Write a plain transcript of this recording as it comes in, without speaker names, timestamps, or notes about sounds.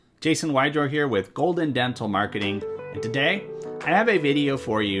Jason Wydrow here with Golden Dental Marketing, and today I have a video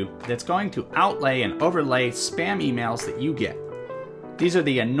for you that's going to outlay and overlay spam emails that you get. These are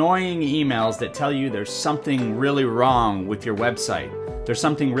the annoying emails that tell you there's something really wrong with your website. There's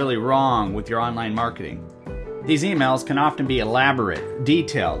something really wrong with your online marketing. These emails can often be elaborate,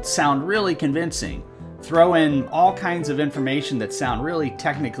 detailed, sound really convincing, throw in all kinds of information that sound really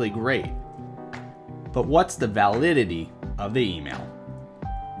technically great. But what's the validity of the email?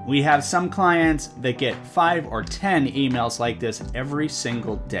 We have some clients that get 5 or 10 emails like this every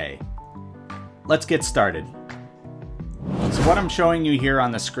single day. Let's get started. So what I'm showing you here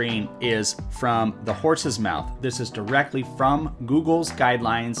on the screen is from the horse's mouth. This is directly from Google's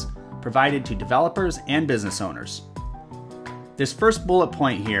guidelines provided to developers and business owners. This first bullet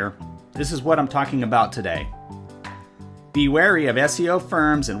point here, this is what I'm talking about today. Be wary of SEO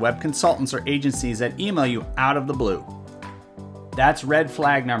firms and web consultants or agencies that email you out of the blue. That's red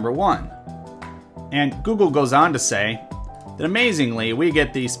flag number 1. And Google goes on to say that amazingly, we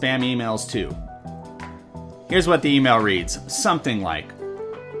get these spam emails too. Here's what the email reads, something like,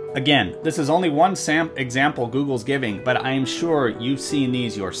 again, this is only one example Google's giving, but I am sure you've seen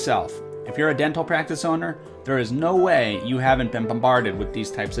these yourself. If you're a dental practice owner, there is no way you haven't been bombarded with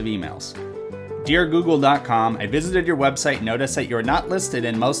these types of emails. Dear Google.com, I visited your website and noticed that you're not listed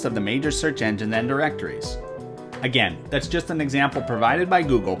in most of the major search engines and directories. Again, that's just an example provided by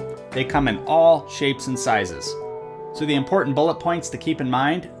Google. They come in all shapes and sizes. So the important bullet points to keep in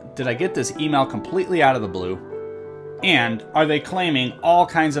mind, did I get this email completely out of the blue? And are they claiming all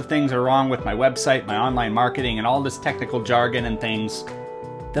kinds of things are wrong with my website, my online marketing, and all this technical jargon and things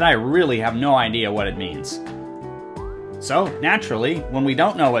that I really have no idea what it means? So naturally, when we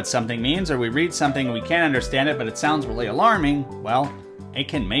don't know what something means or we read something and we can't understand it but it sounds really alarming, well, it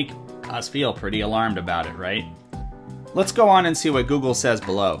can make us feel pretty alarmed about it, right? Let's go on and see what Google says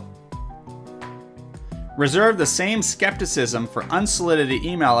below. Reserve the same skepticism for unsolicited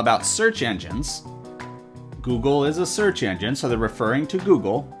email about search engines. Google is a search engine, so they're referring to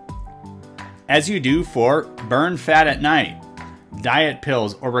Google, as you do for burn fat at night, diet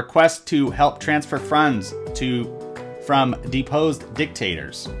pills, or requests to help transfer funds from deposed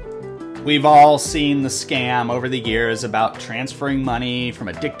dictators. We've all seen the scam over the years about transferring money from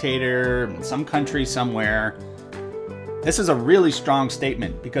a dictator in some country somewhere. This is a really strong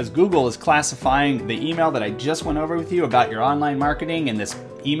statement because Google is classifying the email that I just went over with you about your online marketing and this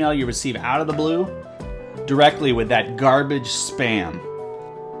email you receive out of the blue directly with that garbage spam.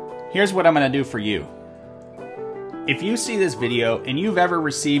 Here's what I'm going to do for you. If you see this video and you've ever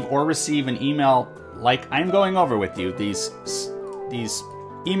received or receive an email like I'm going over with you, these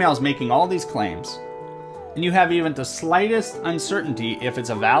emails making all these claims, and you have even the slightest uncertainty if it's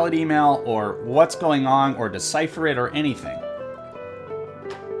a valid email or what's going on or decipher it or anything,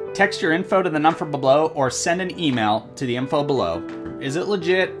 text your info to the number below or send an email to the info below. Is it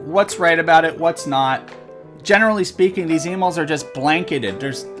legit? What's right about it? What's not? Generally speaking, these emails are just blanketed.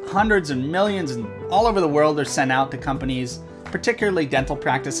 There's hundreds and millions and all over the world they're sent out to companies, particularly dental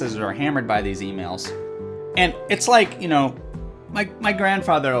practices that are hammered by these emails. And it's like, you know, my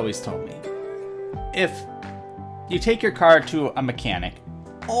grandfather always told me, if you take your car to a mechanic,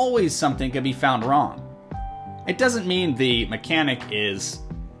 always something can be found wrong. It doesn't mean the mechanic is,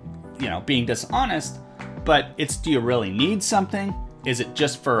 being dishonest, but it's, do you really need something? Is it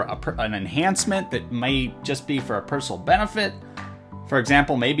just for an enhancement that may just be for a personal benefit? For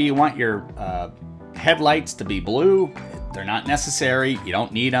example, maybe you want your headlights to be blue. They're not necessary. You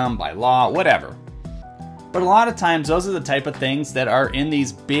don't need them by law, whatever. But a lot of times, those are the type of things that are in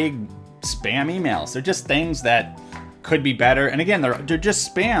these big spam emails. They're just things that could be better. And again, they're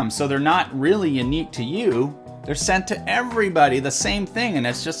just spam, so they're not really unique to you. They're sent to everybody, the same thing, and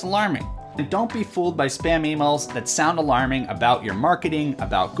it's just alarming. And don't be fooled by spam emails that sound alarming about your marketing,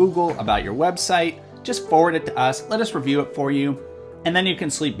 about Google, about your website. Just forward it to us, let us review it for you, and then you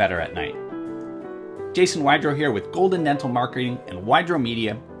can sleep better at night. Jason Wydrow here with Golden Dental Marketing and Wydrow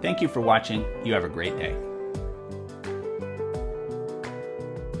Media. Thank you for watching. You have a great day.